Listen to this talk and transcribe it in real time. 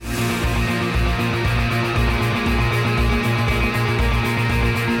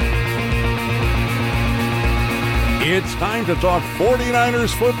time to talk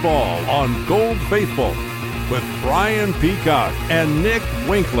 49ers football on Gold Faithful with Brian Peacock and Nick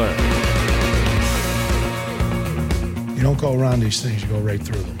Winkler. You don't go around these things, you go right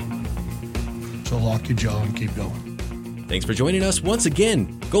through them. So lock your jaw and keep going. Thanks for joining us once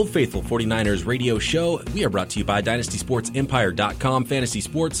again. Gold Faithful 49ers radio show. We are brought to you by DynastySportsEmpire.com. Fantasy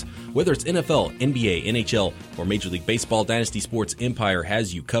sports, whether it's NFL, NBA, NHL, or Major League Baseball, Dynasty Sports Empire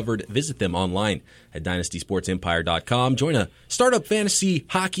has you covered. Visit them online at DynastySportsEmpire.com. Join a startup fantasy,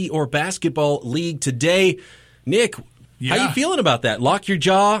 hockey, or basketball league today. Nick, how you feeling about that? Lock your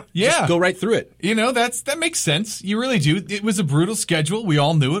jaw, just go right through it. You know, that makes sense. You really do. It was a brutal schedule. We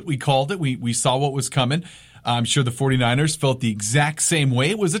all knew it. We called it. We saw what was coming. I'm sure the 49ers felt the exact same way.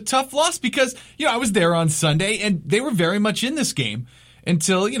 It was a tough loss because, I was there on Sunday, and they were very much in this game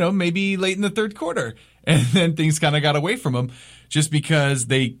until, maybe late in the third quarter. And then things kind of got away from them just because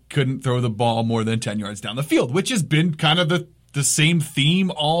they couldn't throw the ball more than 10 yards down the field, which has been kind of the same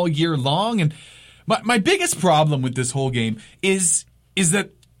theme all year long. And my biggest problem with this whole game is that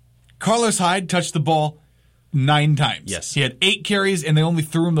Carlos Hyde touched the ball 9 times. Yes. He had 8 carries, and they only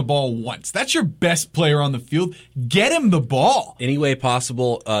threw him the ball once. That's your best player on the field. Get him the ball. Any way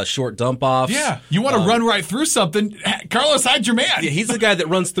possible, short dump-offs. Yeah. You want to run right through something, Carlos Hyde's your man. Yeah, he's the guy that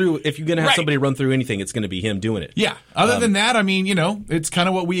runs through. If you're going to have somebody run through anything, it's going to be him doing it. Yeah. Other than that, it's kind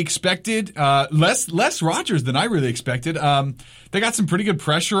of what we expected. Less Rodgers than I really expected. They got some pretty good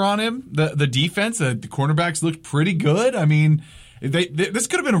pressure on him. The defense, the cornerbacks looked pretty good. This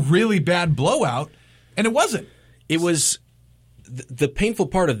could have been a really bad blowout. And it wasn't. It was the painful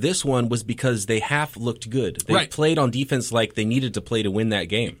part of this one was because they half looked good. They played on defense like they needed to play to win that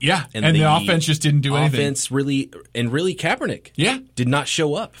game. Yeah, and the offense just didn't do anything. Offense really Kaepernick did not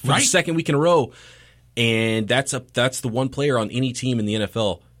show up for the second week in a row. And that's the one player on any team in the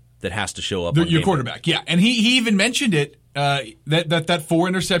NFL that has to show up. Your quarterback, and he even mentioned it. That 4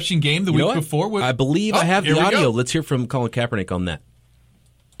 interception game the week before. I believe I have the audio. Let's hear from Colin Kaepernick on that.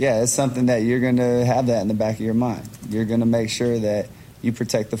 Yeah, it's something that you're going to have that in the back of your mind. You're going to make sure that you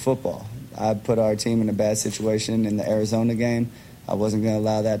protect the football. I put our team in a bad situation in the Arizona game. I wasn't going to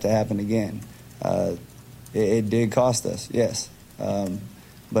allow that to happen again. It did cost us, yes.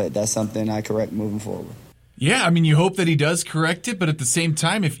 But that's something I correct moving forward. Yeah, you hope that he does correct it, but at the same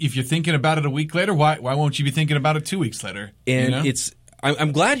time, if you're thinking about it a week later, why won't you be thinking about it 2 weeks later? And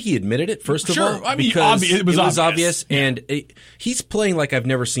I'm glad he admitted it, first of all. Because it was obvious. Yeah. And he's playing like I've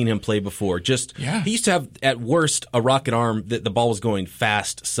never seen him play before. He used to have, at worst, a rocket arm that the ball was going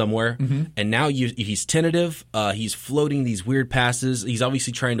fast somewhere. Mm-hmm. And now he's tentative. He's floating these weird passes. He's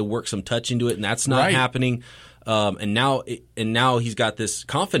obviously trying to work some touch into it, and that's not happening. And now he's got this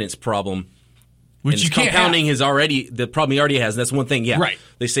confidence problem. Which you can't compounding have. the problem he already has. And that's one thing. Yeah. Right.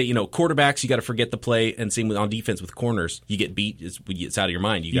 They say, quarterbacks, you got to forget the play. And same with on defense with corners. You get beat. It's out of your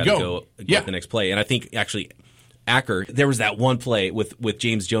mind. You got to go with the next play. And I think actually Acker, there was that one play with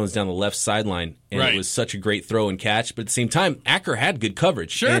James Jones down the left sideline. And it was such a great throw and catch. But at the same time, Acker had good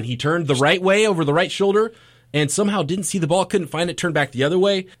coverage. Sure. And he turned the right way over the right shoulder. And somehow didn't see the ball, couldn't find it, turned back the other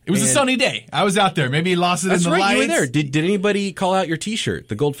way. It was a sunny day. I was out there. Maybe he lost it in the lights. That's right, you were there. Did anybody call out your T-shirt,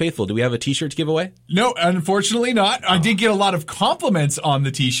 the Gold Faithful? Do we have a T-shirt to give away? No, unfortunately not. I did get a lot of compliments on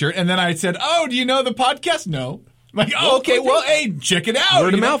the T-shirt, and then I said, do you know the podcast? No. Okay, well, hey, check it out.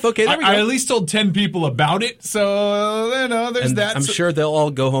 Word of mouth, okay, there we go. I at least told 10 people about it, so, there's that. I'm sure they'll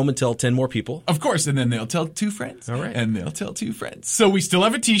all go home and tell 10 more people. Of course, and then they'll tell 2 friends. All right. And they'll tell 2 friends. So we still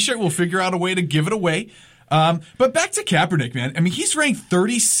have a T-shirt. We'll figure out a way to give it away. But back to Kaepernick, man. He's ranked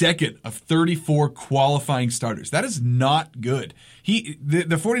 32nd of 34 qualifying starters. That is not good. The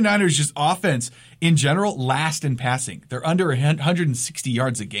 49ers just offense in general last in passing. They're under 160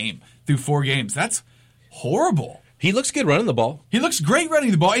 yards a game through 4 games. That's horrible. He looks good running the ball. He looks great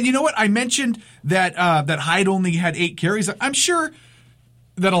running the ball. And you know what? I mentioned that Hyde only had 8 carries. I'm sure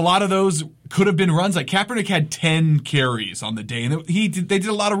that a lot of those could have been runs. Like Kaepernick had 10 carries on the day, and they did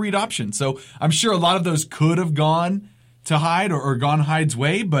a lot of read options. So I'm sure a lot of those could have gone to Hyde or gone Hyde's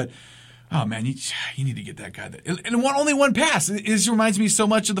way. But oh man, you need to get that guy there. And only one pass. This reminds me so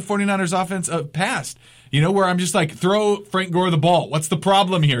much of the 49ers offense past. Where I'm just like, throw Frank Gore the ball. What's the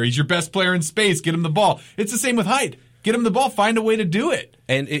problem here? He's your best player in space. Get him the ball. It's the same with Hyde. Get him the ball. Find a way to do it.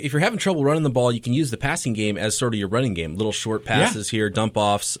 And if you're having trouble running the ball, you can use the passing game as sort of your running game. Little short passes here, dump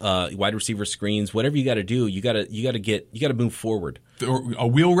offs, wide receiver screens, whatever you got to do. You got to move forward. Or a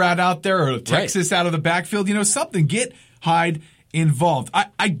wheel route out there, or a Texas out of the backfield. Something. Get Hyde involved.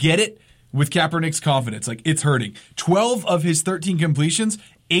 I get it with Kaepernick's confidence. Like, it's hurting. 12 of his 13 completions,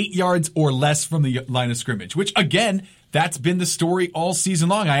 8 yards or less from the line of scrimmage, which again, That's been the story all season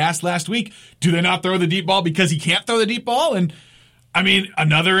long. I asked last week, do they not throw the deep ball because he can't throw the deep ball? And I mean,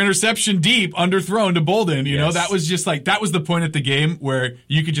 another interception deep, underthrown to Bolden. You know, that was just like, that was the point at the game where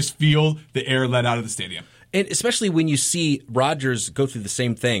you could just feel the air let out of the stadium. And especially when you see Rodgers go through the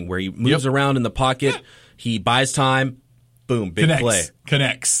same thing where he moves around in the pocket, he buys time, boom, big play.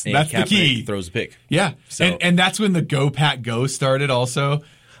 Connects. And That's the key. Throws a pick. Yeah. So. And that's when the Go Pack Go started also.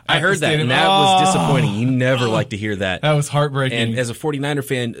 I heard that, and that was disappointing. You never like to hear that. That was heartbreaking. And as a 49er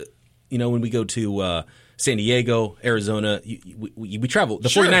fan, you know, when we go to San Diego, Arizona, we travel. The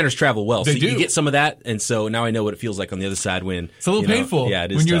 49ers travel well. They so do. You get some of that, and so now I know what it feels like on the other side when it's a little painful. Yeah,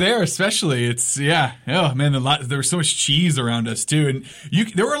 it is when you're tough. there, especially. It's oh man, there was so much cheese around us too, and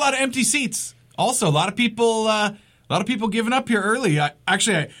there were a lot of empty seats. Also, a lot of people giving up here early. I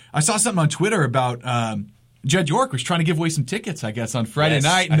saw something on Twitter about. Jed York was trying to give away some tickets, I guess, on Friday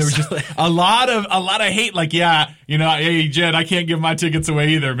night, and there was just a lot of hate. Like, hey, Jed, I can't give my tickets away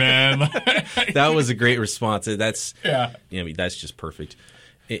either, man. That was a great response. That's that's just perfect.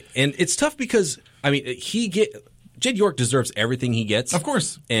 And it's tough because I mean, Jed York deserves everything he gets, of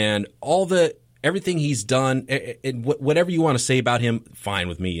course, and everything he's done. And whatever you want to say about him, fine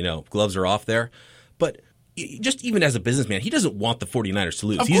with me. You know, gloves are off there, but. Just even as a businessman, he doesn't want the 49ers to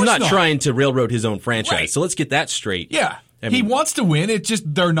lose. He's not trying to railroad his own franchise. Right. So let's get that straight. Yeah. I mean, he wants to win. It's just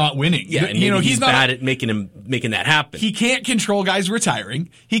they're not winning. Yeah, and he's bad at making that happen. He can't control guys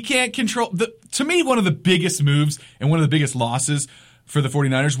retiring. He can't control to me, one of the biggest moves and one of the biggest losses for the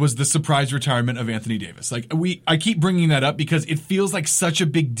 49ers was the surprise retirement of Anthony Davis. Like I keep bringing that up because it feels like such a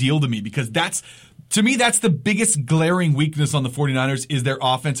big deal to me because to me, that's the biggest glaring weakness on the 49ers is their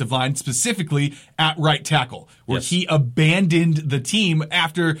offensive line, specifically at right tackle, where he abandoned the team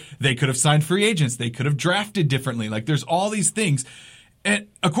after they could have signed free agents. They could have drafted differently. Like, there's all these things. And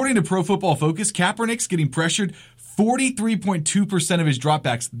according to Pro Football Focus, Kaepernick's getting pressured 43.2% of his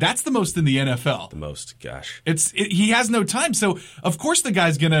dropbacks. That's the most in the NFL. The most, gosh. He has no time. So, of course, the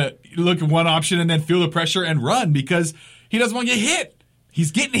guy's going to look at one option and then feel the pressure and run because he doesn't want to get hit.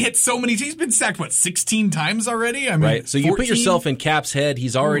 He's getting hit so many times. He's been sacked, 16 times already? I mean, right. So 14? you put yourself in Cap's head.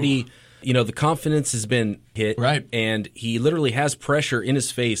 He's already, the confidence has been hit. Right. And he literally has pressure in his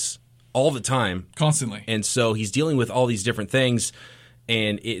face all the time. Constantly. And so he's dealing with all these different things.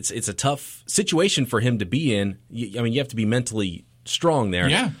 And it's a tough situation for him to be in. You have to be mentally strong there.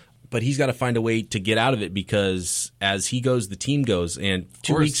 Yeah. But he's got to find a way to get out of it because as he goes, the team goes. And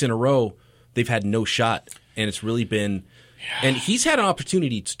 2 weeks in a row, they've had no shot. And it's really been... And he's had an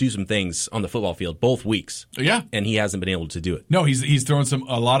opportunity to do some things on the football field both weeks. Yeah. And he hasn't been able to do it. No, he's thrown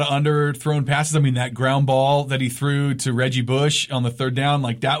a lot of underthrown passes. I mean, that ground ball that he threw to Reggie Bush on the third down,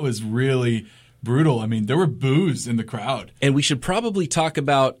 that was really brutal. I mean, there were boos in the crowd. And we should probably talk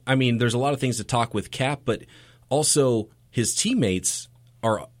about, there's a lot of things to talk with Cap, but also his teammates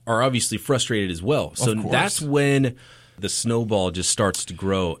are obviously frustrated as well. So that's when the snowball just starts to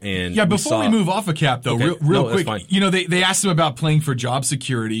grow. And before we move off of Cap, though, real quick, fine. They asked him about playing for job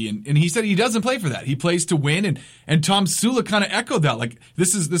security, and he said he doesn't play for that. He plays to win, and Tom Sula kind of echoed that. Like,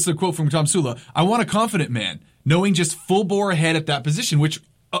 this is a quote from Tom Sula. I want a confident man, knowing just full bore ahead at that position, which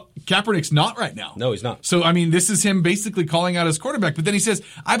Kaepernick's not right now. No, he's not. So, this is him basically calling out his quarterback, but then he says,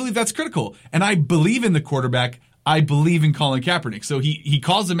 I believe that's critical, and I believe in the quarterback. I believe in Colin Kaepernick. So he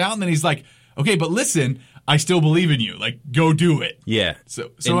calls him out, and then he's like, okay, but listen, I still believe in you. Like, go do it. Yeah.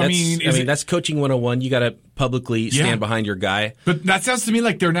 So that's coaching 101. You got to publicly stand behind your guy. But that sounds to me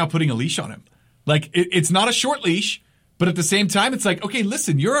like they're now putting a leash on him. Like, it's not a short leash, but at the same time, it's like, okay,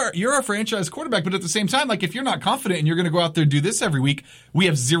 listen, you're our franchise quarterback, but at the same time, like, if you're not confident and you're going to go out there and do this every week, we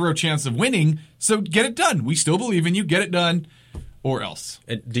have zero chance of winning. So get it done. We still believe in you. Get it done. Or else.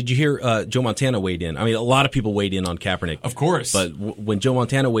 Did you hear Joe Montana weighed in? A lot of people weighed in on Kaepernick. Of course. But when Joe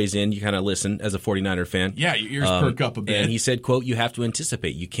Montana weighs in, you kind of listen as a 49er fan. Yeah, your ears perk up a bit. And he said, quote, you have to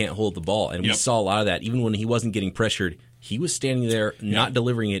anticipate. You can't hold the ball. And we saw a lot of that. Even when he wasn't getting pressured, he was standing there not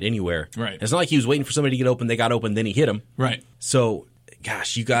delivering it anywhere. Right. It's not like he was waiting for somebody to get open. They got open, then he hit him. Right. So,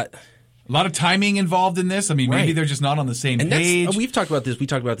 gosh, you got... A lot of timing involved in this. Maybe they're just not on the same page. We've talked about this. We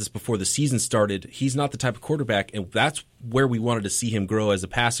talked about this before the season started. He's not the type of quarterback, and that's where we wanted to see him grow as a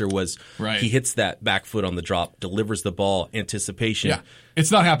passer was he hits that back foot on the drop, delivers the ball, anticipation. Yeah,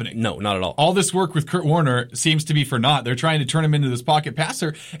 it's not happening. No, not at all. All this work with Kurt Warner seems to be for naught. They're trying to turn him into this pocket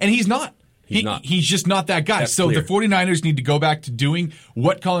passer, and he's not. He's just not that guy. That's so clear. The 49ers need to go back to doing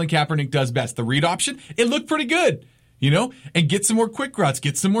what Colin Kaepernick does best. The read option, it looked pretty good. And get some more quick routes,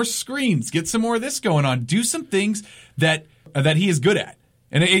 get some more screens, get some more of this going on. Do some things that he is good at.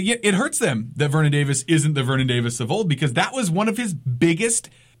 And it hurts them that Vernon Davis isn't the Vernon Davis of old because that was one of his biggest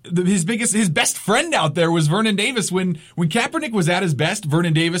his best friend out there was Vernon Davis. When Kaepernick was at his best,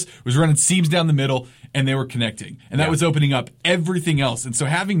 Vernon Davis was running seams down the middle, and they were connecting. And that was opening up everything else. And so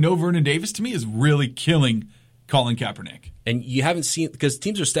having no Vernon Davis, to me, is really killing Colin Kaepernick. And you haven't seen, because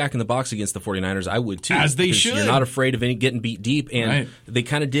teams are stacking the box against the 49ers, I would too. As they should. You're not afraid of any getting beat deep. And they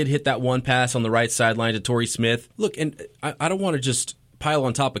kind of did hit that one pass on the right sideline to Torrey Smith. Look, and I don't want to just pile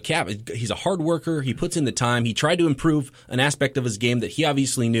on top of Cap. He's a hard worker. He puts in the time. He tried to improve an aspect of his game that he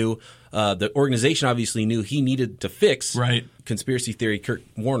obviously knew, the organization obviously knew he needed to fix. Right. Conspiracy theory, Kurt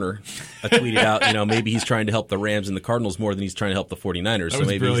Warner tweeted out, maybe he's trying to help the Rams and the Cardinals more than he's trying to help the 49ers. So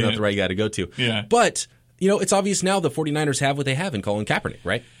maybe he's not the right guy to go to. Yeah. But it's obvious now the 49ers have what they have in Colin Kaepernick,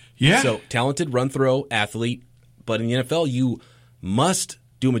 right? Yeah. So talented run-throw athlete, but in the NFL, you must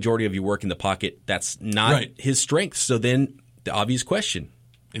do a majority of your work in the pocket. That's not his strength. So then the obvious question,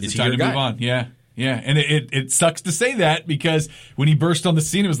 is it time to move on? Yeah. Yeah, and it sucks to say that because when he burst on the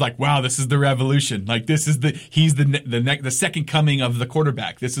scene, it was like, wow, this is the revolution. Like he's the second coming of the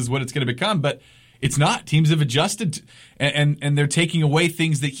quarterback. This is what it's going to become, but it's not. Teams have adjusted, and they're taking away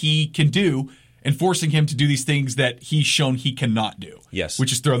things that he can do and forcing him to do these things that he's shown he cannot do. Yes.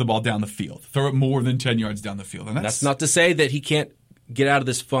 Which is throw the ball down the field. Throw it more than 10 yards down the field. And that's not to say that he can't get out of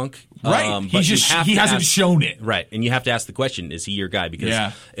this funk. Right. He hasn't shown it. Right. And you have to ask the question, is he your guy?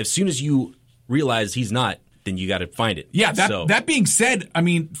 Because as soon as you realize he's not, then you got to find it. Yeah, that being said, I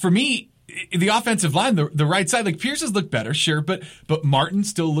mean, for me, the offensive line, the right side, like Pierce has looked better, sure, but Martin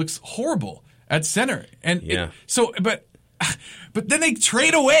still looks horrible at center. And but then they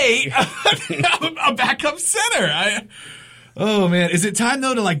trade away a backup center. Oh man, is it time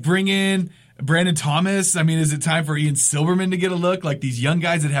though to bring in Brandon Thomas? I mean, is it time for Ian Silberman to get a look? Like these young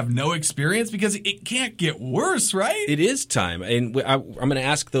guys that have no experience, because it can't get worse, right? It is time, and I'm going to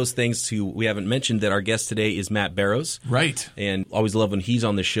ask those things to. We haven't mentioned that our guest today is Matt Barrows, right? And always love when he's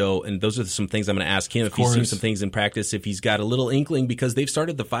on the show. And those are some things I'm going to ask him if he's seen some things in practice, if he's got a little inkling, because they've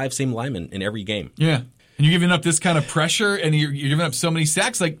started the 5 same linemen in every game. Yeah. And you're giving up this kind of pressure, and you're giving up so many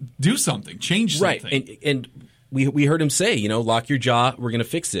sacks. Like, do something, change something. Right, and we heard him say, lock your jaw. We're going to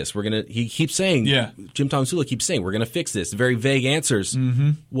fix this. He keeps saying, Jim Tomsula keeps saying, we're going to fix this. Very vague answers.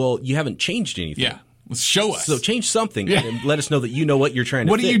 Mm-hmm. Well, you haven't changed anything. Yeah, let's show us. So change something and let us know that you know what you're trying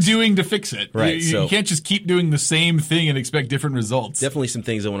to fix. What are you doing to fix it? Right. You can't just keep doing the same thing and expect different results. Definitely some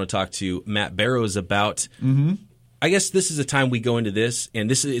things I want to talk to Matt Barrows about. Mm-hmm. I guess this is a time we go into this,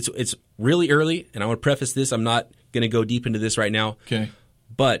 and it's really early, and I want to preface this. I'm not going to go deep into this right now. Okay.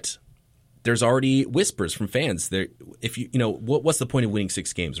 But there's already whispers from fans. There, if what's the point of winning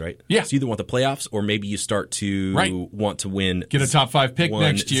 6 games, right? Yeah. So you either want the playoffs, or maybe you start to want to win, get a top 5 pick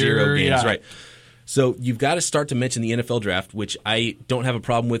next year, 0 games, right? So you've got to start to mention the NFL draft, which I don't have a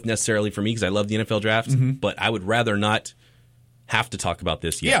problem with necessarily for me because I love the NFL draft, but I would rather not have to talk about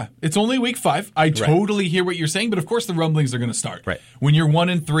this yet. Yeah, it's only week 5. I totally hear what you're saying, but of course the rumblings are going to start. Right. When you're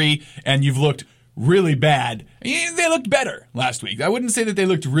 1-3 and you've looked really bad. They looked better last week. I wouldn't say that they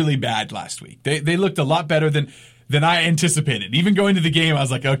looked really bad last week. They looked a lot better than I anticipated. Even going to the game, I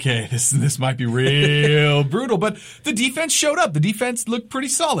was like, okay, this might be real brutal. But the defense showed up. The defense looked pretty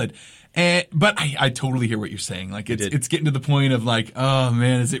solid. But I totally hear what you're saying. Like it's getting to the point of like, oh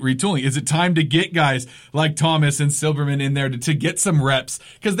man, is it retooling? Is it time to get guys like Thomas and Silberman in there to get some reps?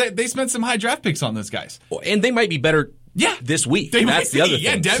 Because they spent some high draft picks on those guys. And they might be better this week. That's the other thing.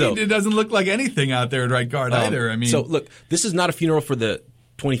 Yeah, Debbie, it doesn't look like anything out there at right guard either. I mean, so look, this is not a funeral for the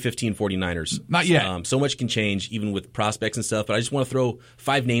 2015 49ers. Not yet. So much can change, even with prospects and stuff, but I just want to throw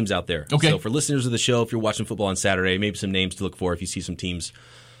 5 names out there. Okay. So for listeners of the show, if you're watching football on Saturday, maybe some names to look for if you see some teams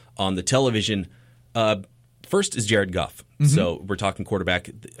on the television. First is Jared Goff. Mm-hmm. So we're talking quarterback.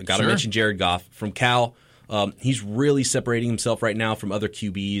 Got to mention Jared Goff from Cal. He's really separating himself right now from other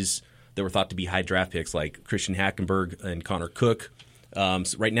QBs that were thought to be high draft picks like Christian Hackenberg and Connor Cook. So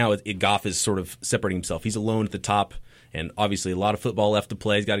right now, Goff is sort of separating himself. He's alone at the top, and obviously a lot of football left to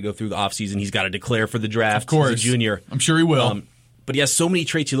play. He's got to go through the offseason. He's got to declare for the draft. Of course. He's a junior. I'm sure he will. But he has so many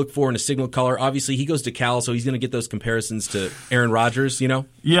traits you look for in a signal caller. Obviously, he goes to Cal, so he's going to get those comparisons to Aaron Rodgers,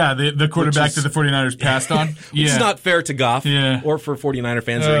 Yeah, the quarterback that the 49ers passed on. Which is not fair to Goff or for 49er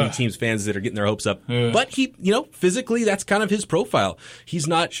fans or any team's fans that are getting their hopes up. But he, physically, that's kind of his profile. He's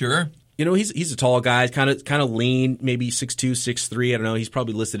not... Sure. He's a tall guy, kind of lean, maybe 6'2", 6'3". I don't know. He's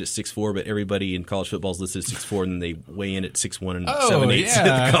probably listed at 6'4", but everybody in college football is listed at 6'4", and then they weigh in at 6'1" and 7/8"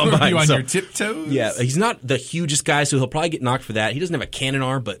 at the combine. Are you on your tiptoes? Yeah, he's not the hugest guy, so he'll probably get knocked for that. He doesn't have a cannon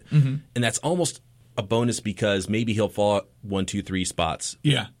arm, but and that's almost a bonus because maybe he'll fall 1, 2, 3 spots.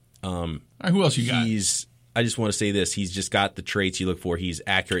 Yeah. All right, who else you got? I just want to say this. He's just got the traits you look for. He's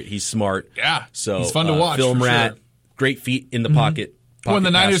accurate. He's smart. Yeah. So he's fun to watch. Film rat, great feet in the pocket. Well, and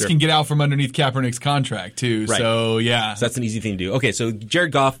the Niners passer. can get out from underneath Kaepernick's contract, too. Right. So, yeah. So that's an easy thing to do. Okay, so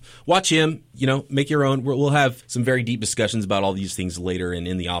Jared Goff, watch him, make your own. We'll have some very deep discussions about all these things later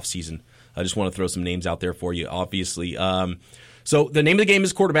in the offseason. I just want to throw some names out there for you, obviously. So the name of the game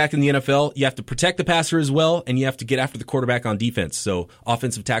is quarterback in the NFL. You have to protect the passer as well, and you have to get after the quarterback on defense. So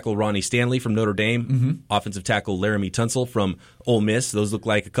offensive tackle Ronnie Stanley from Notre Dame, offensive tackle Laramie Tunsil from Ole Miss. Those look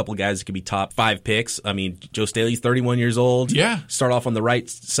like a couple of guys that could be top 5 picks. I mean, Joe Staley's 31 years old. Yeah. Start off on the right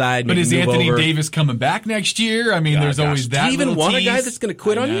side. But is move Anthony over. Davis coming back next year? I mean, there's always that. Do you even little want tease. a guy that's going to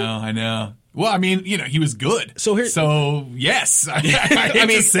quit on you? I know. Well, I mean, he was good. So yes. I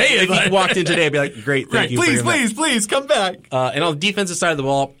mean, say it. If he walked in today, I'd be like, great, thank you. Please, come back. And on the defensive side of the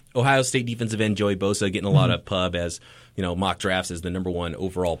ball, Ohio State defensive end Joey Bosa getting a lot of pub as, mock drafts as the number 1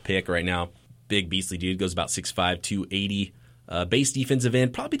 overall pick right now. Big beastly dude, goes about 6'5", 280. Base defensive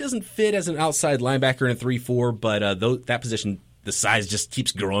end probably doesn't fit as an outside linebacker in a 3-4, but that position, the size just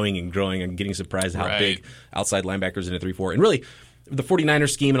keeps growing and growing. I'm getting surprised how big outside linebackers in a 3-4. And really, the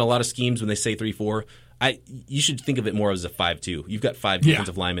 49ers scheme and a lot of schemes when they say 3-4, you should think of it more as a 5-2. You've got 5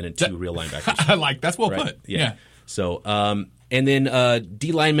 defensive linemen and 2 real linebackers. That's well put. Yeah. So, and then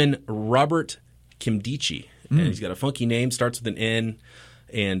D lineman Robert Kimdichie. And he's got a funky name, starts with an N,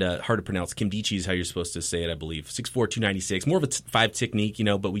 and hard to pronounce. Kimdichie is how you're supposed to say it, I believe. 6'4", 296. More of a 5 technique,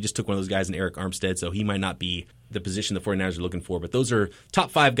 but we just took one of those guys in Eric Armstead, so he might not be the position the 49ers are looking for. But those are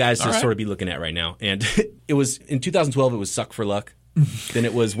top 5 guys to sort of be looking at right now. And it was in 2012, it was suck for luck. Then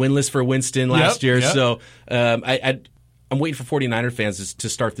it was winless for Winston last year. Yep. So I'm waiting for 49er fans to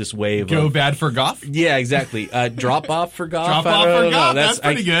start this wave. Go bad for Goff? Yeah, exactly. Drop off for Goff? Drop off for Goff. That's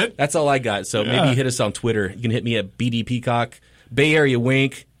pretty good. That's all I got. So maybe hit us on Twitter. You can hit me at BD Peacock, Bay Area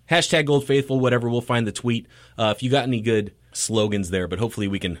Wink, hashtag Gold Faithful, whatever. We'll find the tweet. If you got any good slogans there, but hopefully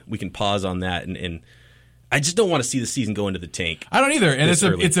we can pause on that and I just don't want to see the season go into the tank. I don't either. And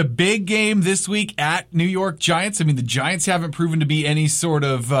it's a big game this week at New York Giants. I mean, the Giants haven't proven to be any sort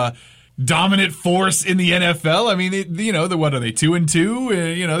of dominant force in the NFL. I mean, what are they,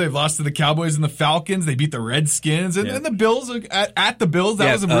 2-2? They've lost to the Cowboys and the Falcons. They beat the Redskins and the Bills at the Bills.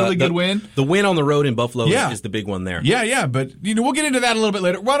 That was a really good win. The win on the road in Buffalo is the big one there. Yeah. But we'll get into that a little bit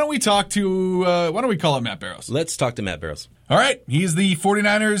later. Why don't we call it Matt Barrows? Let's talk to Matt Barrows. All right. He's the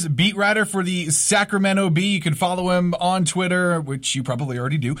 49ers beat writer for the Sacramento Bee. You can follow him on Twitter, which you probably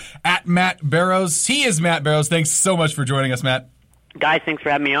already do, at Matt Barrows. He is Matt Barrows. Thanks so much for joining us, Matt. Guys, thanks for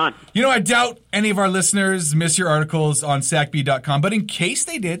having me on. I doubt any of our listeners miss your articles on SacB.com, but in case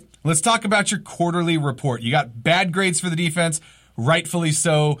they did, let's talk about your quarterly report. You got bad grades for the defense, rightfully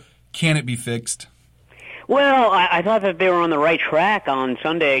so. Can it be fixed? Well, I thought that they were on the right track on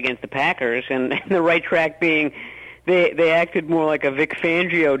Sunday against the Packers, and the right track being they acted more like a Vic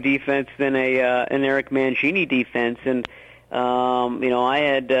Fangio defense than an Eric Mangini defense, and I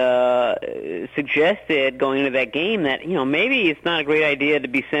had suggested going into that game that maybe it's not a great idea to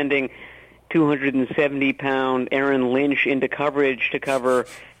be sending 270-pound Aaron Lynch into coverage to cover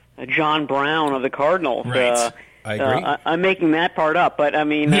John Brown of the Cardinals. Right. I agree. I'm making that part up, but I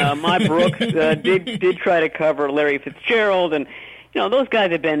mean, my Brooks did try to cover Larry Fitzgerald, and those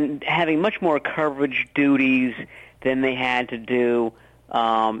guys have been having much more coverage duties than they had to do.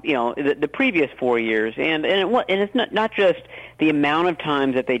 The previous 4 years, and it's not just the amount of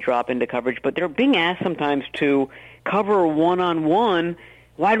times that they drop into coverage, but they're being asked sometimes to cover one-on-one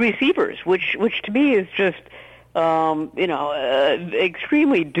wide receivers, which to me is just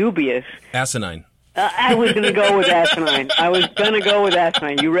extremely dubious. Asinine. I was going to go with asinine.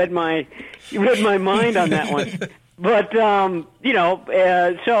 You read my mind on that one. But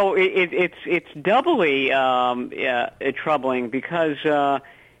so it's doubly troubling because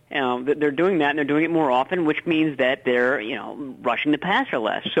they're doing that and they're doing it more often, which means that they're rushing the passer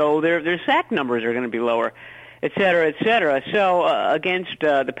less. So their sack numbers are going to be lower, et cetera, et cetera. So against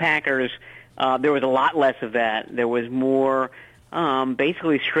the Packers, there was a lot less of that. There was more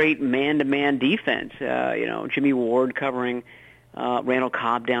basically straight man-to-man defense. Jimmy Ward covering Randall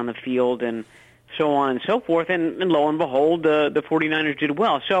Cobb down the field and so on and so forth, and lo and behold, the 49ers did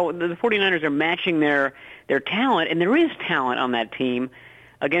well. So the 49ers are matching their talent, and there is talent on that team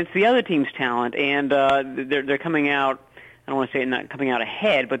against the other team's talent, and they're coming out, I don't want to say not coming out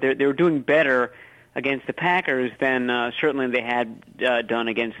ahead, but they're doing better against the Packers than certainly they had done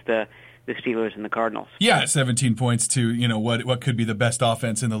against the Steelers and the Cardinals. Yeah, 17 points to what could be the best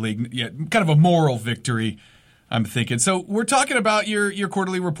offense in the league. Yeah, kind of a moral victory, I'm thinking. So we're talking about your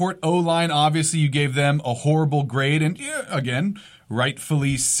quarterly report. O-line, obviously you gave them a horrible grade, and again,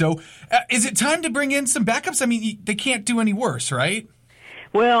 rightfully so. Is it time to bring in some backups? I mean, they can't do any worse, right?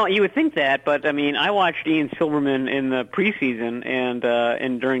 Well, you would think that, but I mean, I watched Ian Silverman in the preseason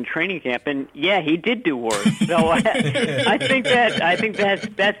and during training camp, and yeah, he did do worse. So I think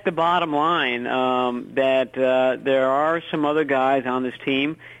that's the bottom line. That there are some other guys on this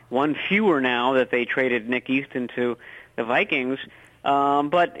team, one fewer now that they traded Nick Easton to the Vikings.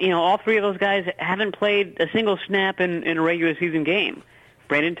 But all three of those guys haven't played a single snap in a regular season game.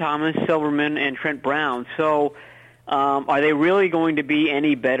 Brandon Thomas, Silverman, and Trent Brown. So. Are they really going to be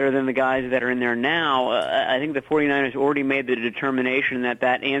any better than the guys that are in there now? I think the 49ers already made the determination that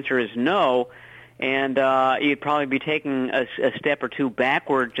answer is no, and you'd probably be taking a step or two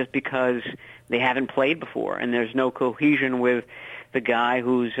backward just because they haven't played before, and there's no cohesion with the guy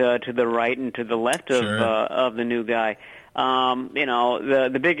who's to the right and to the left of the new guy.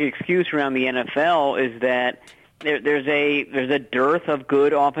 The big excuse around the NFL is that there's a dearth of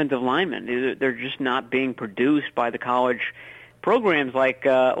good offensive linemen. They're just not being produced by the college programs like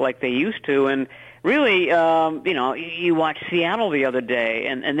they used to. And really, you watched Seattle the other day,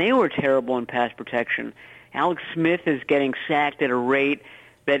 and they were terrible in pass protection. Alex Smith is getting sacked at a rate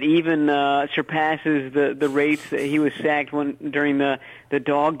that even surpasses the rates that he was sacked during the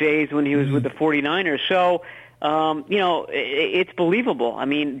dog days when he was with the 49ers. So, it's believable. I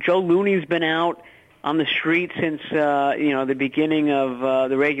mean, Joe Looney's been out on the street since the beginning of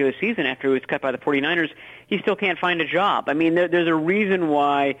the regular season after he was cut by the 49ers. He still can't find a job. I mean, there's a reason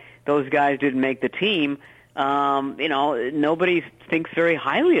why those guys didn't make the team. Nobody thinks very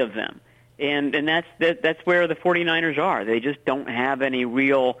highly of them. And that's where the 49ers are. They just don't have any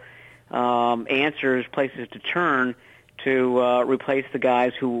real answers, places to turn to replace the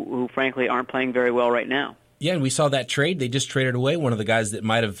guys who frankly aren't playing very well right now. Yeah, and we saw that trade. They just traded away one of the guys that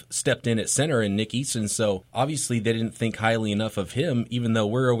might have stepped in at center, and Nick Easton. So obviously they didn't think highly enough of him, even though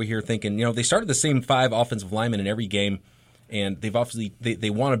we're over here thinking, they started the same 5 offensive linemen in every game, and they've obviously they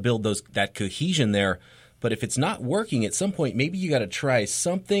want to build that cohesion there. But if it's not working, at some point maybe you got to try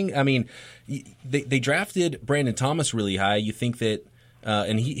something. I mean, they drafted Brandon Thomas really high. You think that.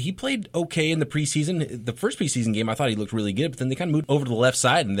 And he played okay in the preseason. The first preseason game, I thought he looked really good, but then they kind of moved over to the left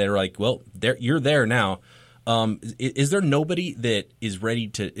side, and they're like, well, you're there now. Is there nobody that is ready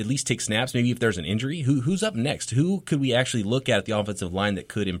to at least take snaps, maybe if there's an injury? Who's up next? Who could we actually look at the offensive line that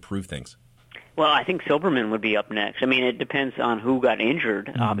could improve things? Well, I think Silverman would be up next. I mean, it depends on who got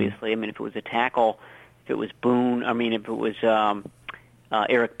injured, obviously. I mean, if it was a tackle, if it was Boone, if it was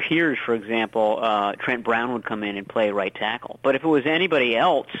Eric Pierce, for example, Trent Brown would come in and play right tackle. But if it was anybody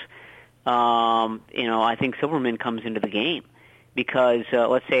else, I think Silverman comes into the game because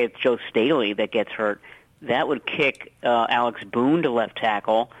let's say it's Joe Staley that gets hurt. That would kick Alex Boone to left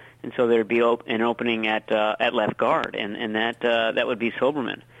tackle, and so there'd be an opening at left guard, and that would be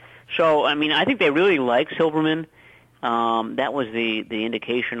Silverman. So, I mean, I think they really like Silverman. That was the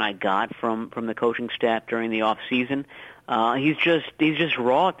indication I got from the coaching staff during the off season. He's just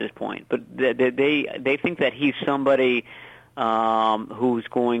raw at this point, but they think that he's somebody who's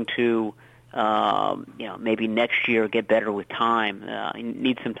going to maybe next year get better with time. He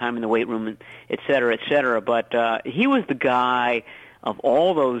needs some time in the weight room, et cetera, et cetera. But he was the guy of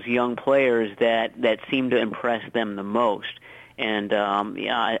all those young players that seemed to impress them the most. And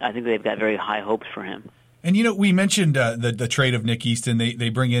I think they've got very high hopes for him. And we mentioned the trade of Nick Easton. They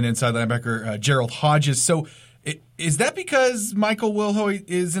bring in inside linebacker Gerald Hodges. So is that because Michael Wilhoit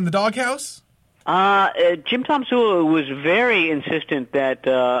is in the doghouse? Jim Tomsula was very insistent that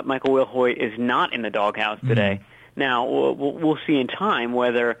Michael Wilhoit is not in the doghouse today. Mm-hmm. Now, we'll see in time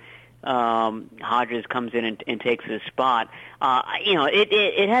whether Hodges comes in and takes his spot.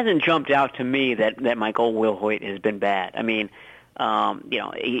 It hasn't jumped out to me that Michael Wilhoit has been bad. I mean,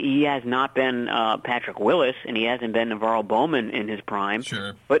 he has not been Patrick Willis, and he hasn't been Navarro Bowman in his prime.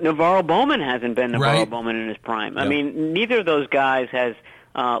 Sure. But Navarro Bowman hasn't been Navarro Bowman in his prime. Yep. I mean, neither of those guys has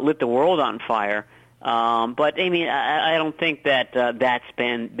lit the world on fire. But I mean, I don't think that that's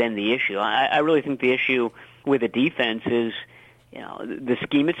been the issue. I really think the issue with the defense is, the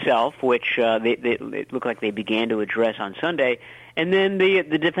scheme itself, which it looked like they began to address on Sunday, and then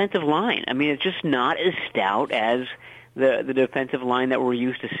the defensive line. I mean, it's just not as stout as the defensive line that we're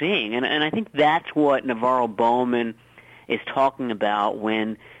used to seeing, and I think that's what Navarro Bowman is talking about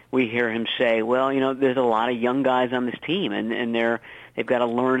when we hear him say, well, there's a lot of young guys on this team, and they've got to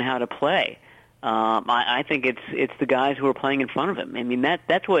learn how to play. I think it's the guys who are playing in front of him. I mean,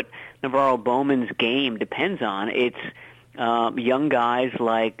 that's what Navarro Bowman's game depends on. It's young guys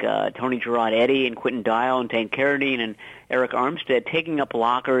like Tony Gerard-Eddy and Quentin Dial and Tank Carradine and Eric Armstead taking up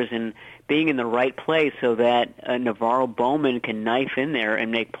lockers and being in the right place so that Navarro Bowman can knife in there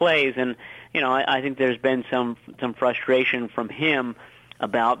and make plays. And I think there's been some frustration from him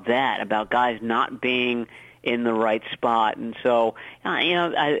about that, about guys not being in the right spot. And so,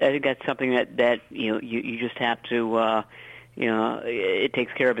 I think that's something that you just have to, it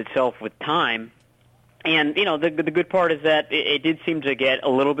takes care of itself with time. And, the good part is that it did seem to get a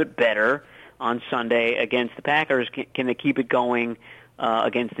little bit better on Sunday against the Packers. Can they keep it going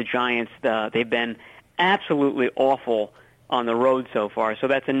against the Giants? They've been absolutely awful on the road so far. So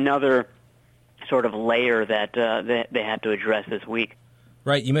that's another sort of layer that they have to address this week.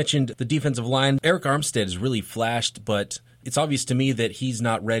 Right. You mentioned the defensive line. Arik Armstead has really flashed, but it's obvious to me that he's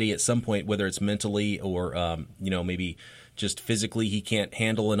not ready at some point, whether it's mentally or, maybe just physically he can't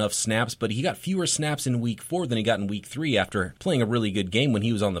handle enough snaps. But he got fewer snaps in Week 4 than he got in Week 3 after playing a really good game when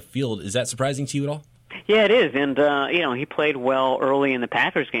he was on the field. Is that surprising to you at all? Yeah, it is. And, he played well early in the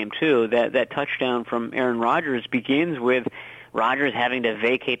Packers game, too. That touchdown from Aaron Rodgers begins with Rodgers having to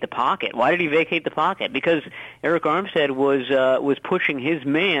vacate the pocket. Why did he vacate the pocket? Because Arik Armstead was pushing his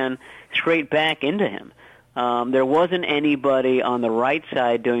man straight back into him. There wasn't anybody on the right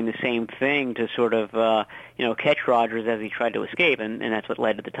side doing the same thing to sort of catch Rodgers as he tried to escape, and that's what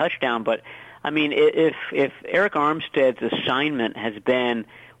led to the touchdown. But I mean, if Arik Armstead's assignment has been,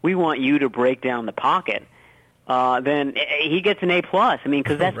 we want you to break down the pocket, then he gets an A+. I mean,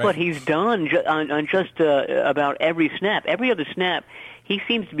 because that's right. what he's done on just about every snap. Every other snap, he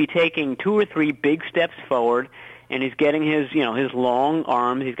seems to be taking 2 or 3 big steps forward, and he's getting his long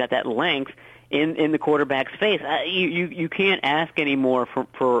arms. He's got that length in the quarterback's face. You can't ask any more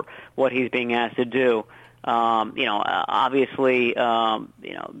for what he's being asked to do. Obviously,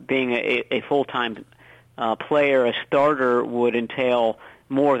 being a full-time player, a starter would entail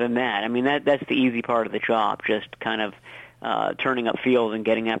more than that. I mean, that's the easy part of the job, just kind of turning up field and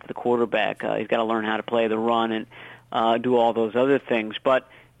getting after the quarterback. He's got to learn how to play the run and do all those other things. But,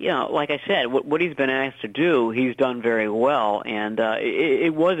 like I said, what he's been asked to do, he's done very well. And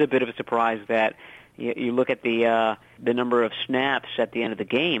it was a bit of a surprise that you look at the number of snaps at the end of the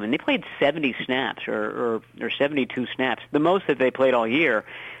game, and they played 70 snaps or 72 snaps, the most that they played all year,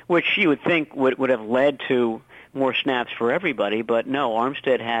 which you would think would have led to more snaps for everybody, but no,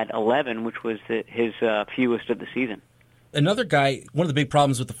 Armstead had 11, which was his fewest of the season. Another guy, one of the big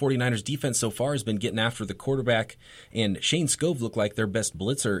problems with the 49ers defense so far has been getting after the quarterback, and Shane Skov looked like their best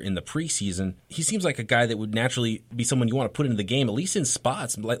blitzer in the preseason. He seems like a guy that would naturally be someone you want to put into the game, at least in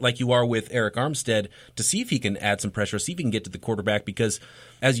spots, like you are with Arik Armstead, to see if he can add some pressure, see if he can get to the quarterback, because,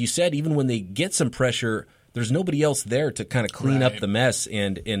 as you said, even when they get some pressure, there's nobody else there to kind of clean up the mess.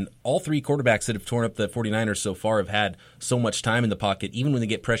 And all 3 quarterbacks that have torn up the 49ers so far have had so much time in the pocket. Even when they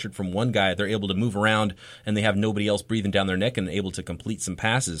get pressured from one guy, they're able to move around, and they have nobody else breathing down their neck and able to complete some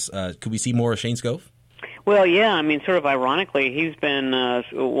passes. Could we see more of Shane Skov? Well, yeah. I mean, sort of ironically, he's been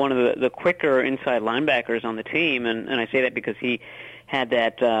one of the quicker inside linebackers on the team, and I say that because he had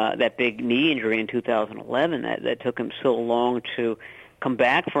that big knee injury in 2011 that took him so long to come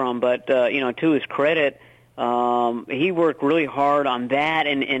back from. But, to his credit, he worked really hard on that,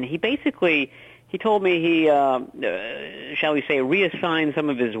 and he basically, he told me he, shall we say, reassigned some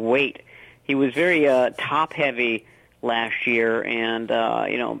of his weight. He was very top-heavy last year, and,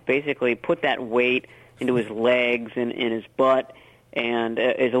 basically put that weight into his legs and in his butt, and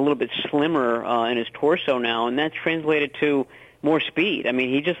is a little bit slimmer in his torso now, and that's translated to more speed. I mean,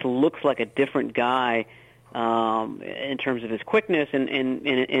 he just looks like a different guy in terms of his quickness, and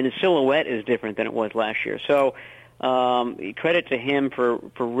his silhouette is different than it was last year. So credit to him for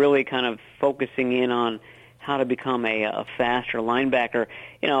really kind of focusing in on how to become a faster linebacker.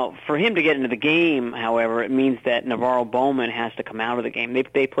 For him to get into the game, however, it means that Navarro Bowman has to come out of the game.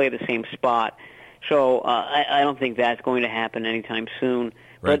 They play the same spot. So I don't think that's going to happen anytime soon.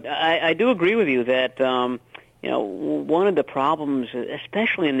 Right. But I do agree with you that one of the problems,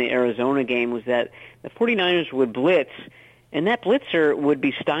 especially in the Arizona game, was that the 49ers would blitz, and that blitzer would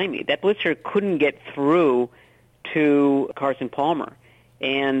be stymied. That blitzer couldn't get through to Carson Palmer.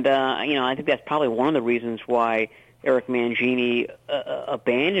 And, I think that's probably one of the reasons why Eric Mangini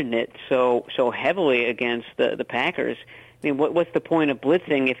abandoned it so heavily against the Packers. I mean, what's the point of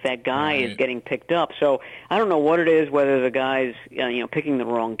blitzing if that guy is getting picked up? So I don't know what it is, whether the guy's picking the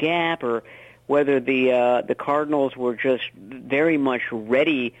wrong gap, or whether the Cardinals were just very much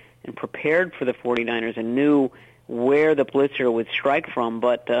ready and prepared for the 49ers and knew where the blitzer would strike from.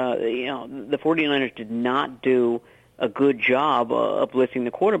 But the 49ers did not do a good job of blitzing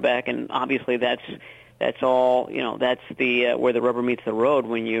the quarterback, and obviously that's all. That's the where the rubber meets the road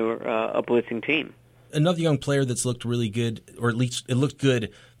when you're a blitzing team. Another young player that's looked really good, or at least it looked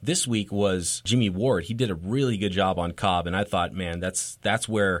good this week, was Jimmy Ward. He did a really good job on Cobb, and I thought, man, that's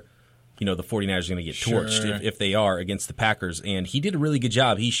where the 49ers are going to get Sure. torched if they are against the Packers. And he did a really good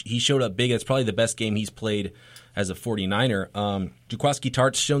job. He showed up big. It's probably the best game he's played as a 49er. Jaquiski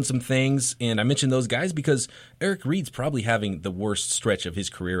Tartt's shown some things, and I mentioned those guys because Eric Reid's probably having the worst stretch of his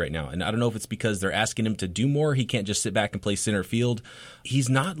career right now. And I don't know if it's because they're asking him to do more. He can't just sit back and play center field. He's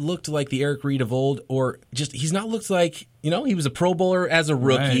not looked like the Eric Reid of old, or just he's not looked like, he was a Pro Bowler as a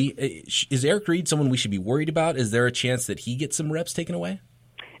rookie. Right. Is Eric Reid someone we should be worried about? Is there a chance that he gets some reps taken away?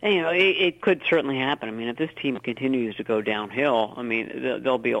 And, it could certainly happen. I mean, if this team continues to go downhill, I mean,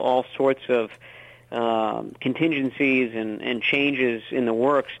 there'll be all sorts of contingencies and changes in the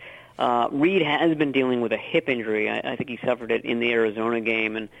works. Reid has been dealing with a hip injury. I think he suffered it in the Arizona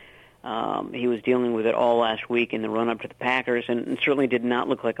game, and he was dealing with it all last week in the run-up to the Packers, and certainly did not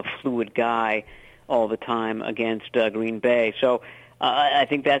look like a fluid guy all the time against Green Bay. So I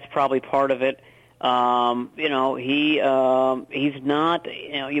think that's probably part of it. He's not.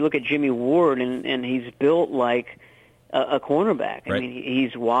 You look at Jimmy Ward, and he's built like a cornerback. Right. I mean,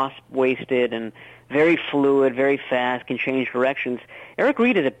 he's wasp-waisted and very fluid, very fast, can change directions. Eric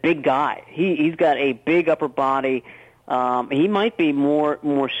Reid is a big guy. He's got a big upper body. He might be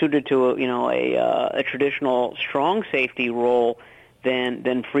more suited to a traditional strong safety role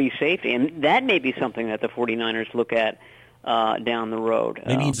than free safety, and that may be something that the 49ers look at down the road.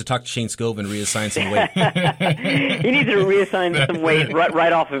 Maybe he needs to talk to Shane Scove and reassign some weight. He needs to reassign some weight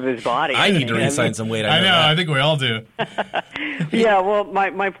right off of his body. I need to reassign some weight. I know. I think we all do. Yeah. Well,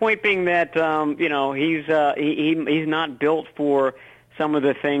 my point being that he's not built for some of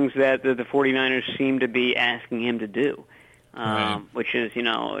the things that the 49ers seem to be asking him to do. Right. Which is,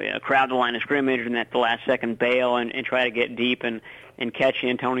 crowd the line of scrimmage and at the last second bail and try to get deep and catch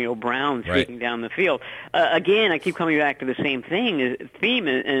Antonio Brown streaking down the field. Again, I keep coming back to the same theme,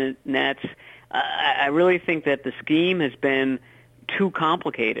 and that's I really think that the scheme has been too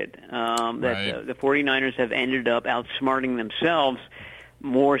complicated, that the 49ers have ended up outsmarting themselves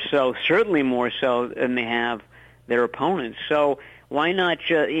certainly more so than they have their opponents. So why not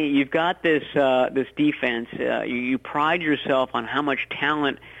you've got this defense. You pride yourself on how much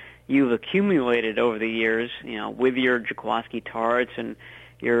talent you've accumulated over the years, with your Jaquiski Tartts and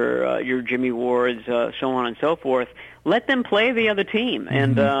your Jimmy Wards, so on and so forth. Let them play the other team,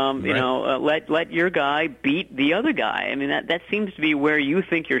 and let your guy beat the other guy. I mean, that seems to be where you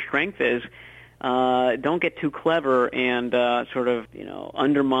think your strength is. Don't get too clever and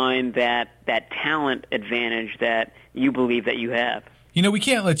undermine that talent advantage that you believe that you have. We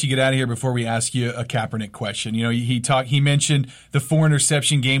can't let you get out of here before we ask you a Kaepernick question. He mentioned the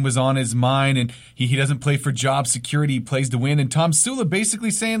 4-interception game was on his mind, and he doesn't play for job security. He plays to win. And Tom Sula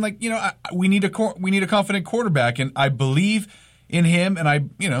basically saying, we need a confident quarterback, and I believe in him, and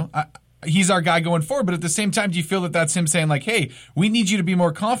he's our guy going forward. But at the same time, do you feel that that's him saying, hey, we need you to be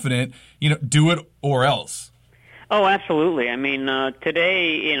more confident, do it or else? Oh, absolutely. I mean,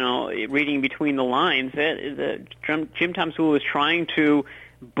 today, reading between the lines, Jim Tom Sula was trying to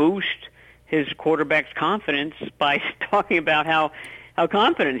boost his quarterback's confidence by talking about how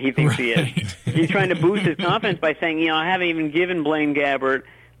confident he thinks he is. He's trying to boost his confidence by saying, I haven't even given Blaine Gabbert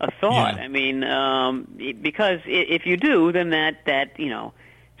a thought. Yeah. I mean, because if you do, then that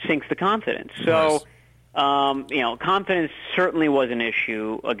sinks the confidence. So, confidence certainly was an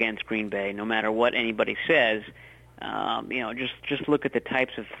issue against Green Bay, no matter what anybody says. Just look at the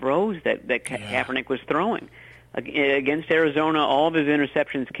types of throws that Kaepernick was throwing. Against Arizona, all of his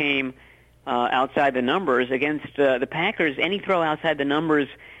interceptions came outside the numbers. Against the Packers, any throw outside the numbers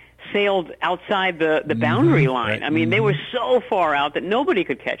sailed outside the boundary line. Right. I mean, they were so far out that nobody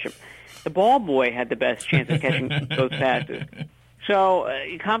could catch him. The ball boy had the best chance of catching those passes. So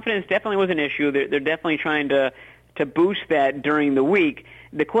confidence definitely was an issue. They're definitely trying to boost that during the week.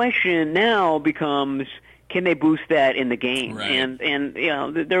 The question now becomes, can they boost that in the game? Right. And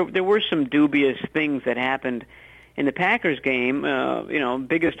there were some dubious things that happened in the Packers game.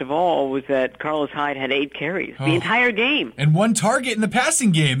 Biggest of all was that Carlos Hyde had 8 carries the entire game. And 1 target in the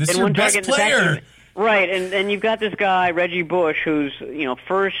passing game. This is your best player. Right, and you've got this guy, Reggie Bush, who's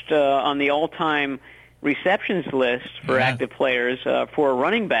first on the all-time receptions list for active players for a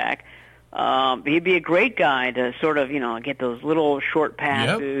running back. He'd be a great guy to sort of, get those little short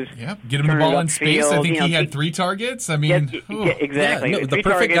passes. Yep. Get him the ball in space. I think he had 3 targets. I mean, exactly. Yeah, the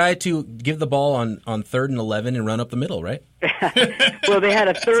perfect guy to give the ball on 3rd and 11 and run up the middle, right? Well, they had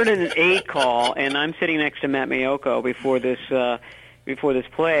a 3rd and 8 call, and I'm sitting next to Matt Miyoko before this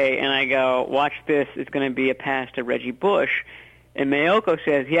play, and I go, watch this. It's going to be a pass to Reggie Bush. And Mayoko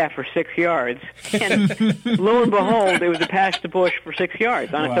says, yeah, for 6 yards. And lo and behold, it was a pass to Bush for 6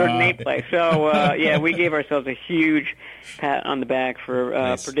 yards on a 3rd and 8 play. So, yeah, we gave ourselves a huge pat on the back for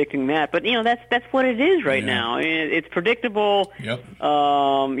Nice. predicting that. But, that's what it is right now. I mean, it's predictable. Yep.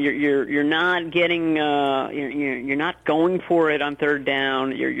 You're not getting you're not going for it on 3rd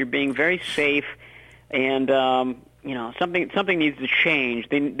down. You're being very safe, and something needs to change.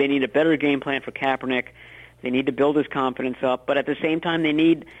 They need a better game plan for Kaepernick. They need to build his confidence up, but at the same time, they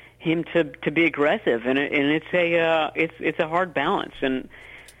need him to be aggressive, and it's a hard balance. And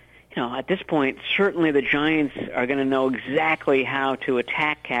at this point, certainly the Giants are going to know exactly how to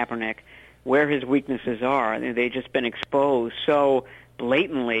attack Kaepernick, where his weaknesses are. They've just been exposed so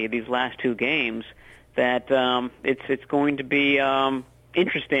blatantly these last 2 games that it's going to be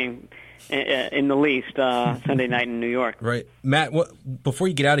interesting. In the least, Sunday night in New York. Right. Matt, before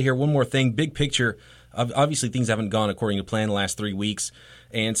you get out of here, one more thing. Big picture, obviously things haven't gone according to plan the last 3 weeks,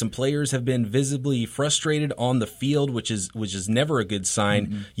 and some players have been visibly frustrated on the field, which is never a good sign.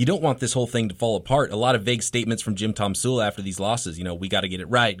 Mm-hmm. You don't want this whole thing to fall apart. A lot of vague statements from Jim Tomsula after these losses. We got to get it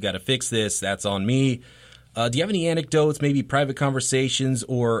right, got to fix this, that's on me. Do you have any anecdotes, maybe private conversations,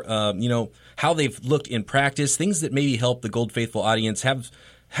 or how they've looked in practice, things that maybe help the Gold Faithful audience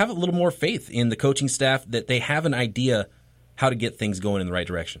have a little more faith in the coaching staff, that they have an idea how to get things going in the right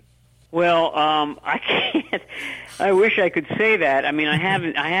direction? Well, I can't. I wish I could say that. I mean, I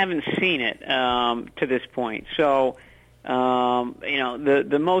haven't seen it to this point. So,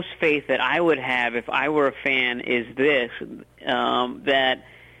 the most faith that I would have if I were a fan is this: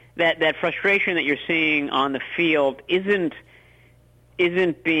 that frustration that you're seeing on the field isn't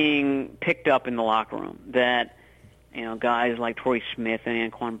being picked up in the locker room. That guys like Torrey Smith and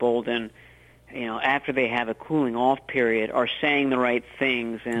Anquan Bolden, after they have a cooling off period, are saying the right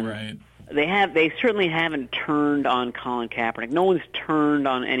things, and Right. they certainly haven't turned on Colin Kaepernick. No one's turned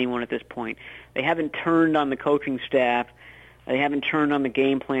on anyone at this point. They haven't turned on the coaching staff. They haven't turned on the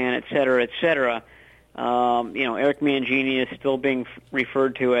game plan, et cetera, et cetera. Eric Mangini is still being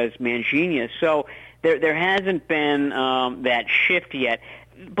referred to as Manginius. So there hasn't been that shift yet.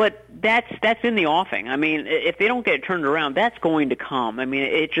 But that's in the offing. I mean, if they don't get it turned around, that's going to come. I mean,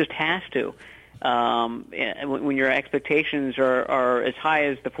 it just has to. When your expectations are as high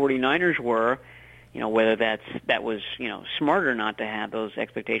as the 49ers were, whether that was smart or not to have those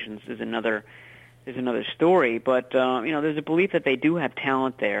expectations is another story. But there's a belief that they do have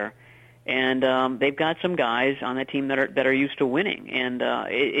talent there, and they've got some guys on that team that are used to winning, and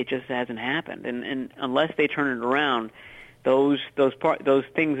it just hasn't happened. And unless they turn it around, those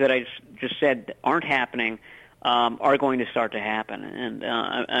things that I just said aren't happening are going to start to happen, and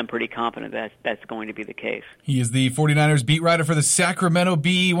I'm pretty confident that that's going to be the case. He is the 49ers beat writer for the Sacramento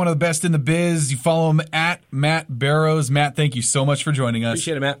Bee, one of the best in the biz. You follow him at Matt Barrows. Matt, thank you so much for joining us.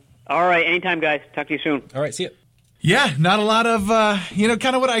 Appreciate it, Matt. All right, anytime, guys. Talk to you soon. All right, see you. Yeah, not a lot of,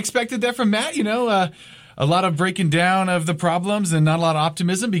 kind of what I expected there from Matt, a lot of breaking down of the problems and not a lot of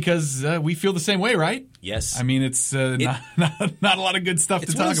optimism because we feel the same way, right? Yes. I mean, it's not a lot of good stuff to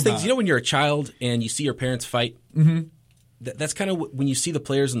It's one talk of those about. things, when you're a child and you see your parents fight, that's kind of when you see the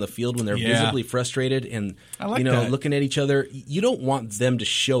players on the field when they're visibly frustrated and I like that. looking at each other. You don't want them to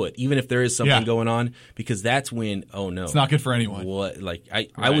show it, even if there is something going on, because that's when, oh no, It's not good for anyone. What? Like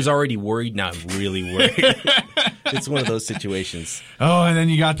I was already worried. Now I'm really worried. It's one of those situations. Oh, and then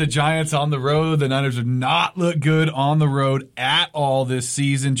you got the Giants on the road. The Niners have not looked good on the road at all this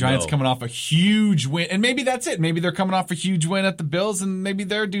season. Giants coming off a huge win. And maybe that's it. Maybe they're coming off a huge win at the Bills, and maybe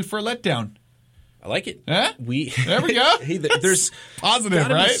they're due for a letdown. I like it. Eh? There we go. Hey, there's positive,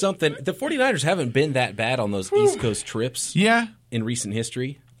 gotta right? be something. The 49ers haven't been that bad on those East Coast trips Yeah. in recent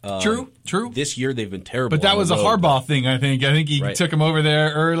history. True. This year they've been terrible. But that on was the a road. Harbaugh thing, I think. I think he Right. took him over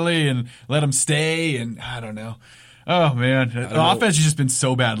there early and let him stay, and I don't know. Oh, man. The know. offense has just been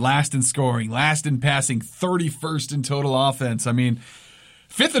so bad. Last in scoring, last in passing, 31st in total offense. I mean,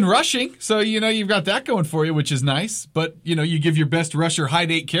 5th in rushing, so, you've got that going for you, which is nice. But, you give your best rusher high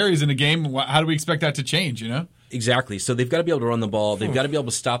 8 carries in a game. How do we expect that to change, Exactly. So they've got to be able to run the ball. They've got to be able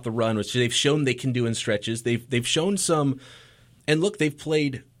to stop the run, which they've shown they can do in stretches. They've shown some – and look, they've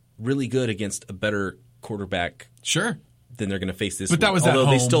played really good against a better quarterback Sure. than they're going to face this But week. that was at Although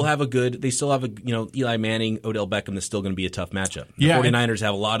they home. still have Eli Manning, Odell Beckham is still going to be a tough matchup. The Yeah, 49ers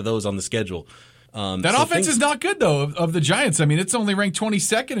have a lot of those on the schedule. That offense is not good, though, of the Giants. I mean, it's only ranked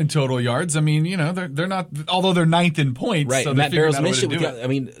 22nd in total yards. I mean, they're not – although they're 9th in points. Right. So And they're Matt figuring Barrows out a way mentioned,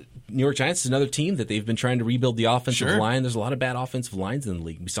 to do it. New York Giants is another team that they've been trying to rebuild the offensive Sure. line. There's a lot of bad offensive lines in the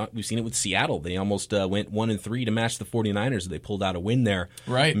league. We've seen it with Seattle. They almost went 1-3 to match the 49ers. They pulled out a win there.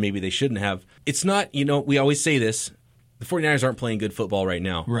 Right. Maybe they shouldn't have. It's not, we always say this, the 49ers aren't playing good football right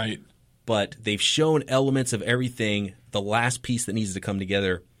now. Right. But they've shown elements of everything. The last piece that needs to come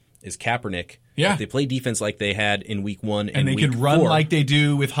together is Kaepernick. Yeah. If they play defense like they had in week 1 And they week can run 4, like they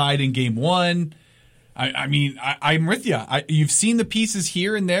do with Hyde in game 1. I'm with you. You've seen the pieces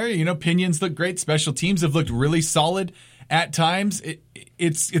here and there. Pinions look great. Special teams have looked really solid at times.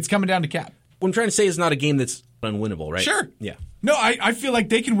 It's coming down to Cap. What I'm trying to say is not a game that's unwinnable, right? Sure. Yeah. No, I feel like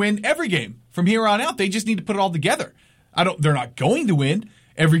they can win every game from here on out. They just need to put it all together. They're not going to win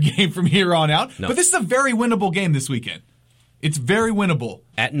every game from here on out. No. But this is a very winnable game this weekend. It's very winnable.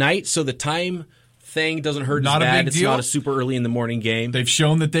 At night, so the time thing doesn't hurt Not as a bad. big It's deal. not a super early in the morning game. They've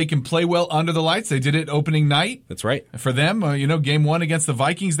shown that they can play well under the lights. They did it opening night. That's right. For them, game 1 against the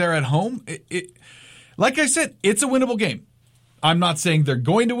Vikings there at home. Like I said, it's a winnable game. I'm not saying they're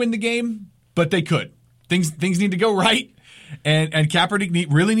going to win the game, but they could. Things need to go right. And Kaepernick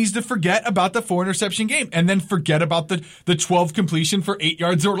really needs to forget about the 4 interception game and then forget about the 12 completion for 8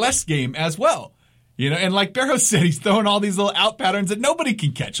 yards or less game as well. And like Barrow said, he's throwing all these little out patterns that nobody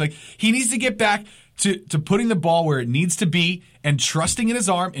can catch. Like, he needs to get back to putting the ball where it needs to be and trusting in his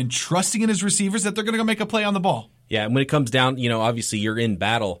arm and trusting in his receivers that they're going to go make a play on the ball. Yeah, and when it comes down, obviously you're in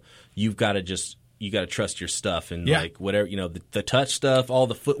battle. You got to trust your stuff and like whatever, the touch stuff, all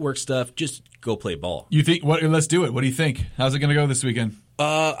the footwork stuff, just go play ball. You think let's do it. What do you think? How's it going to go this weekend?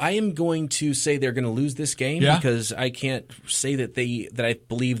 I am going to say they're going to lose this game because I can't say that I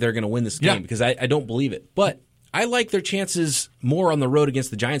believe they're going to win this game because I don't believe it. But I like their chances more on the road against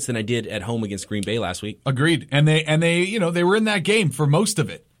the Giants than I did at home against Green Bay last week. Agreed. And they were in that game for most of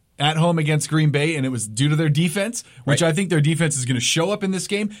it at home against Green Bay, and it was due to their defense, which I think their defense is going to show up in this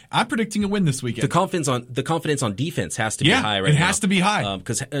game. I'm predicting a win this weekend. The confidence on defense has to be high right now. It has to be high.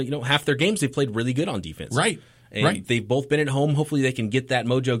 Because half their games they played really good on defense. Right. And they've both been at home. Hopefully they can get that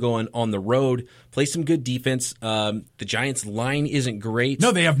mojo going on the road, play some good defense. The Giants' line isn't great.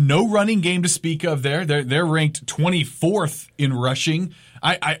 No, they have no running game to speak of there. They're ranked 24th in rushing.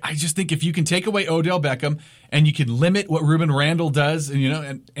 I just think if you can take away Odell Beckham and you can limit what Ruben Randle does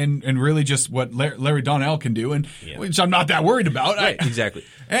and really just what Larry Donnell can do, which I'm not that worried about. Right, exactly.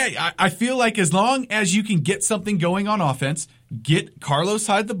 I feel like as long as you can get something going on offense, get Carlos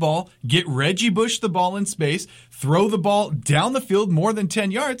Hyde the ball, get Reggie Bush the ball in space, throw the ball down the field more than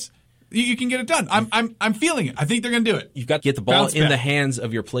 10 yards, you can get it done. I'm feeling it. I think they're going to do it. You've got to get the ball in the hands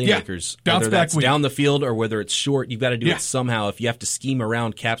of your playmakers. Yeah. Whether that's week. down the field or whether it's short, you've got to do it somehow. If you have to scheme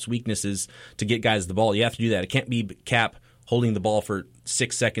around Cap's weaknesses to get guys the ball, you have to do that. It can't be Cap holding the ball for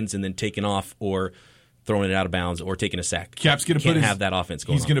 6 seconds and then taking off or throwing it out of bounds or taking a sack. Cap's going to have that offense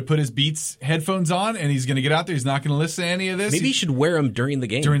going on. He's going to put his Beats headphones on and he's going to get out there. He's not going to listen to any of this. Maybe he should wear them during the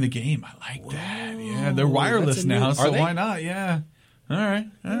game. During the game. I like that. Yeah, they're wireless now, so why not? Yeah. All right.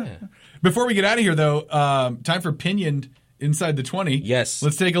 Yeah. Before we get out of here, though, time for Pinioned Inside the 20. Yes.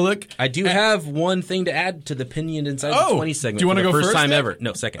 Let's take a look. I do have one thing to add to the Pinioned Inside the 20 segment. Do you want to go first first? Time then? ever.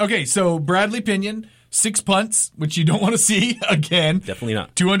 No, second. Okay, so Bradley Pinion, 6 punts, which you don't want to see again. Definitely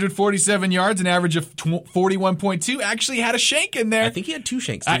not. 247 yards, an average of 41.2. Actually had a shank in there. I think he had 2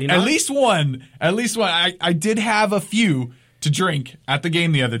 shanks, did he not? At least one. I did have a few to drink at the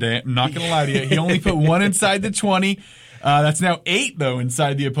game the other day. I'm not going to lie to you. He only put one inside the 20. That's now 8, though,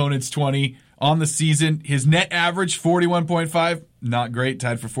 inside the opponent's 20 on the season. His net average, 41.5. Not great.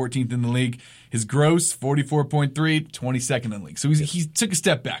 Tied for 14th in the league. His gross, 44.3. 22nd in the league. So he took a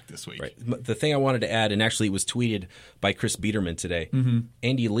step back this week. Right. The thing I wanted to add, and actually it was tweeted by Chris Biederman today,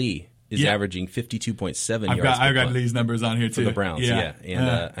 Andy Lee is averaging 52.7 yards. I've got Lee's numbers on here, too. For the Browns, yeah.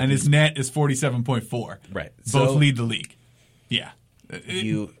 And his net is 47.4. Right. Both lead the league. Yeah.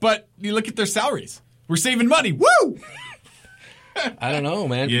 But you look at their salaries. We're saving money. Woo! I don't know,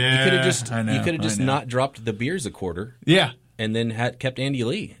 man. Yeah, you could have just I know. not dropped the Beers a quarter. Yeah. And then kept Andy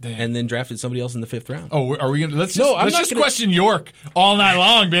Lee. Damn. And then drafted somebody else in the 5th round. Oh, are we going to? Let's No, I'm just not gonna- question York all night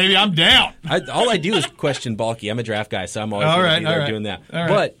long, baby. I'm down. All I do is question Balky. I'm a draft guy, so I'm always All going right, to be there all right. doing that. All right.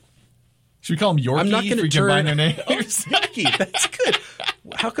 But Should we call him Yorkie? I'm not going to combine their names. Yorkie, that's good.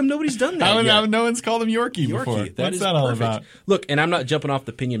 How come nobody's done that How yet? no one's called him Yorkie before? Yorkie, What's is that all perfect. about? Look, and I'm not jumping off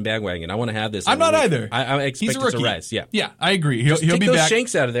the Pinion bandwagon. I want to have this. I'm not either. I expect He's a it rookie. to rise. Yeah, Yeah, I agree. He'll Take be those back.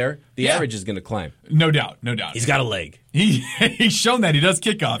 shanks out of there. The Yeah. average is going to climb. No doubt. He's got a leg. He's shown that he does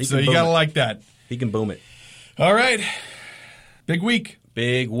kickoffs, so can you boom got to it. like that. He can boom it. All right, big week.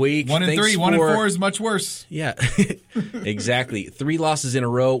 Big week. 1 and Thanks 3. 1 and for- 4 is much worse. Yeah, exactly. 3 losses in a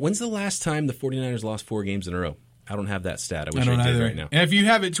row. When's the last time the 49ers lost 4 games in a row? I don't have that stat. I wish I, did right now. And if you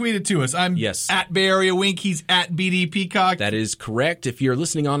have it, tweet it to us. I'm at Bay Area Wink. He's at BD Peacock. That is correct. If you're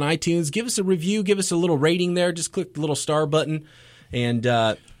listening on iTunes, give us a review. Give us a little rating there. Just click the little star button and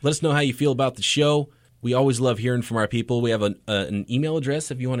let us know how you feel about the show. We always love hearing from our people. We have an email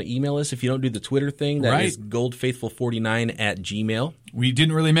address if you want to email us. If you don't do the Twitter thing, that is goldfaithful49@gmail.com. We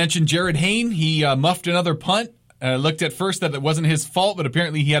didn't really mention Jared Hayne. He muffed another punt. Looked at first that it wasn't his fault, but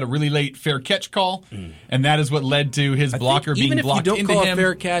apparently he had a really late fair catch call, and that is what led to his blocker being blocked into him. Even if you don't call a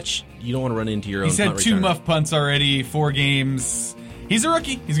fair catch, you don't want to run into your own punt returner. He's had 2 muff punts already, 4 games. He's a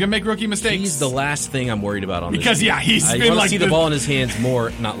rookie. He's going to make rookie mistakes. He's the last thing I'm worried about on this team. He's I been want like to see the ball in his hands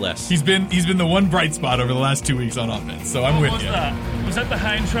more, not less. He's been the one bright spot over the last 2 weeks on offense, so I'm with you. Was that the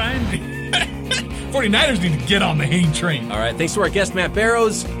Hayne train? 49ers need to get on the Hayne train. All right, thanks to our guest, Matt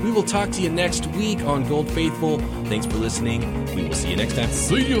Barrows. We will talk to you next week on Gold Faithful. Thanks for listening. We will see you next time.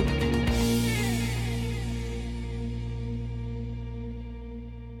 See you.